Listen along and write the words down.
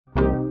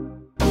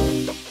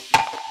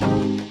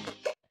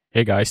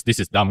Hey guys, this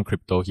is Dumb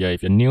Crypto here.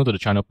 If you're new to the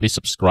channel, please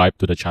subscribe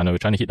to the channel. We're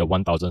trying to hit the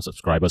 1,000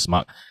 subscribers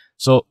mark.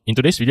 So in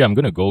today's video, I'm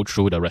going to go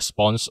through the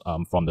response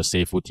from the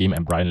Safuu team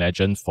and Brian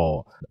Legend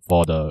for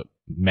the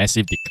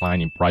massive decline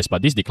in price.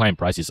 But this decline in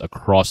price is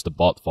across the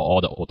board for all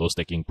the auto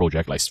staking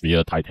projects like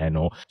Sphere,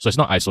 Titano. So it's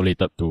not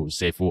isolated to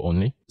Safuu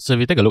only. So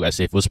if you take a look at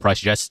Safuu's price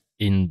just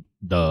in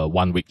the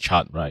 1 week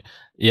chart, right,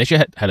 it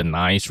actually had a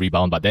nice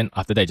rebound, but then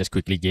after that, it just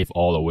quickly gave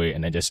all away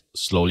and then just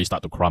slowly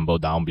start to crumble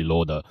down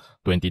below the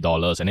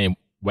 $20. And then it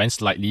went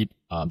slightly,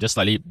 just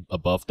slightly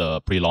above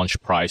the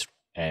pre-launch price,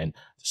 and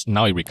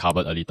now it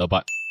recovered a little.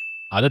 But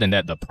other than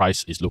that, the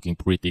price is looking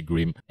pretty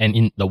grim. And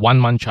in the 1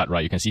 month chart,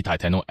 right, you can see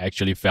Titano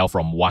actually fell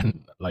from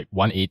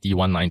 180,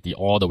 190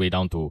 all the way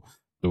down to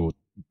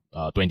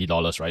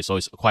 $20, right? So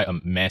it's quite a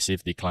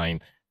massive decline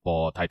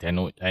for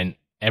Titano. And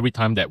every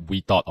time that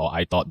we thought, or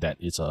I thought that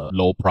it's a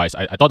low price,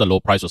 I thought the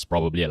low price was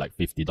probably at like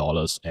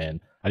 $50,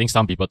 and I think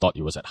some people thought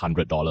it was at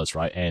 $100,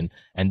 right?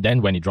 And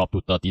then when it dropped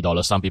to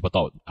 $30, some people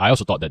thought, I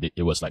also thought that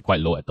it was like quite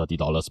low at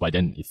 $30, but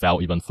then it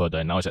fell even further,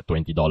 and now it's at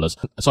 $20.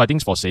 So I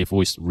think for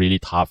Safuu, it's really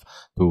tough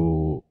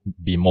to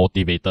be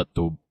motivated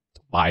to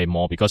buy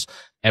more, because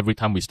every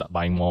time we start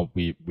buying more,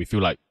 we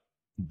feel like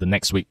the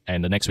next week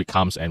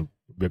comes and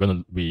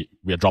we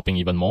are dropping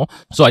even more.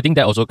 So I think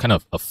that also kind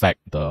of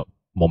affect the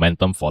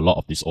momentum for a lot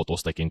of these auto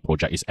staking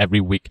projects. Is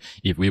every week,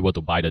 if we were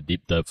to buy the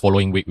dip, the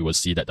following week we will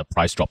see that the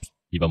price drops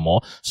even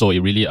more. So it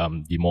really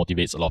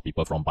demotivates a lot of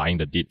people from buying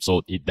the dip.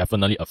 So it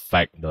definitely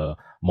affect the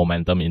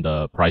momentum in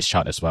the price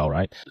chart as well,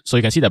 right? So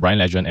you can see that Brian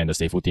Legend and the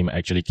Safuu team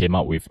actually came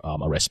out with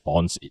a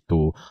response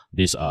to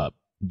this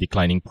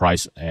declining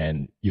price,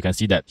 and you can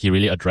see that he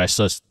really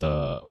addresses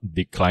the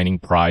declining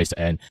price,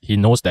 and he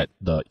knows that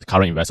the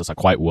current investors are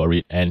quite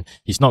worried, and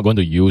he's not going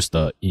to use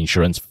the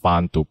insurance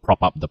fund to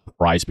prop up the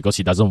price, because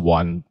he doesn't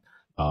want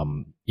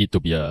it to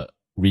be a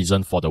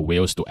reason for the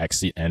whales to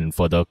exit and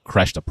further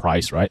crash the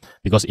price, right?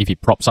 Because if he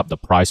props up the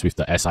price with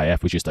the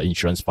SIF, which is the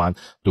insurance fund,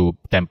 to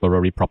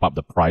temporarily prop up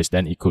the price,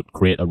 then it could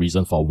create a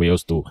reason for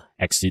whales to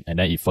exit, and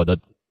then it further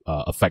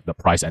affect the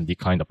price and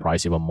decline the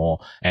price even more.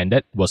 And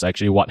that was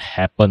actually what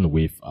happened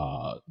with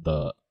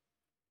the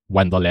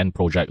Wonderland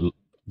project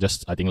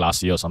just, I think,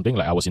 last year or something.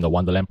 Like, I was in the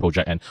Wonderland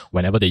project, and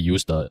whenever they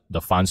use the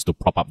funds to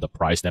prop up the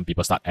price, then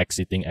people start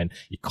exiting, and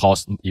it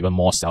caused even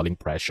more selling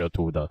pressure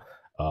to the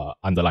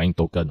underlying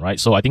token, right?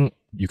 So I think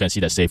you can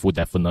see that Safuu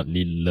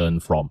definitely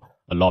learned from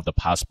a lot of the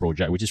past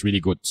project, which is really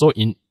good. So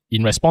in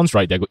response,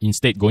 right, they're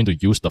instead going to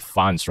use the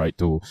funds, right,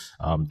 to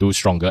do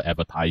stronger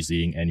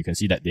advertising, and you can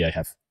see that they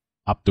have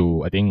up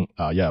to, I think,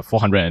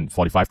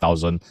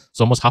 445,000,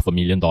 so almost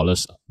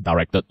 $500,000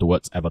 directed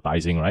towards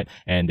advertising, right?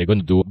 And they're going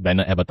to do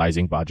banner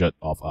advertising budget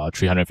of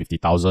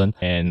 350,000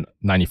 and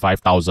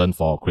 95,000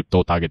 for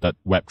crypto targeted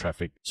web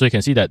traffic. So you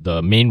can see that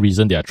the main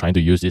reason they are trying to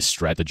use this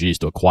strategy is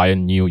to acquire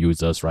new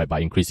users, right, by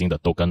increasing the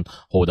token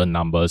holder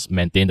numbers,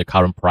 maintain the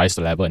current price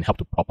level, and help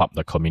to prop up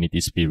the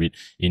community spirit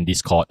in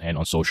Discord and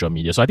on social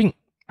media. So I think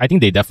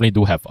they definitely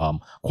do have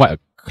quite a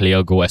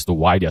clear goal as to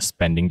why they're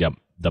spending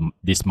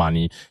this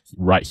money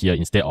right here,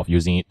 instead of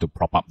using it to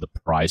prop up the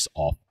price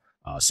of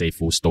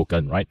Safuu's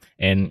token, right?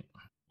 And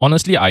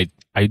honestly, I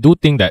do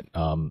think that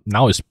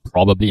now is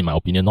probably, in my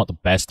opinion, not the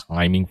best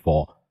timing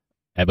for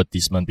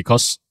advertisement,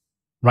 because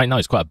right now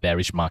it's quite a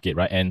bearish market,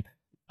 right? And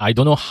I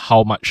don't know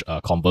how much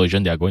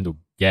conversion they are going to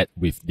get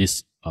with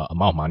this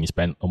amount of money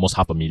spent, almost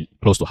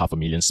close to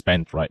 $500,000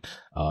 spent, right,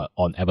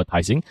 on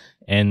advertising.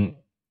 And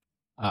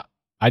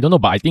I don't know,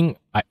 but I think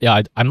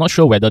I'm not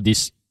sure whether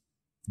this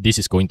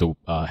is going to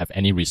have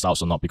any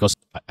results or not, because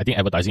I think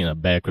advertising in a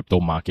bear crypto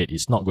market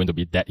is not going to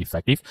be that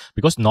effective,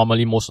 because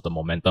normally most of the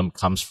momentum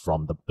comes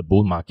from the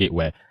bull market,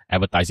 where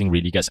advertising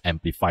really gets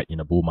amplified in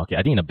a bull market.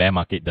 I think in a bear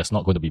market, there's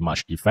not going to be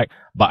much effect.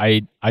 But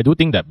I do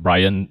think that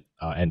Brian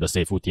and the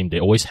Safuu team, they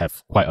always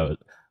have quite a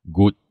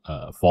good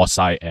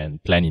foresight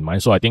and plan in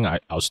mind. So I think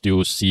I'll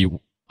still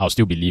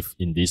believe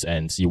in this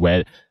and see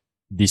where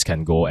this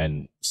can go,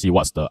 and see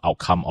what's the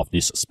outcome of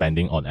this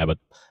spending on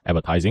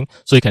advertising.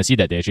 So you can see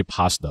that they actually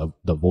passed the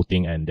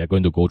voting, and they're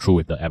going to go through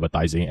with the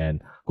advertising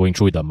and going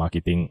through with the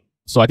marketing.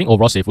 So I think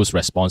overall Safuu's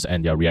response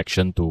and their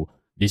reaction to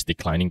this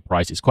declining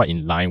price is quite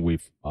in line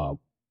with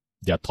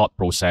their thought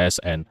process,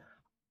 and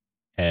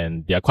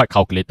they are quite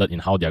calculated in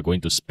how they are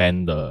going to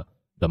spend the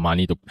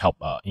money to help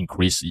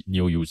increase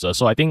new users.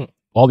 So I think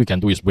all we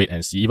can do is wait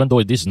and see, even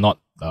though this is not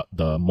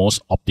the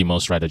most optimal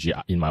strategy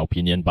in my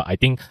opinion. But I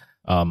think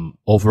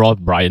overall,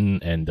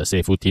 Brian and the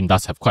Safuu team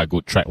does have quite a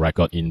good track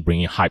record in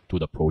bringing hype to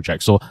the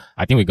project. So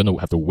I think we're going to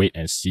have to wait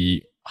and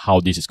see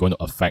how this is going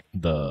to affect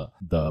the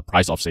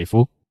price of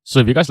Safuu. So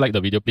if you guys like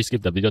the video, please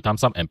give the video a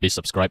thumbs up, and please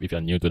subscribe if you're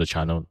new to the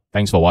channel.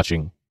 Thanks for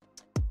watching.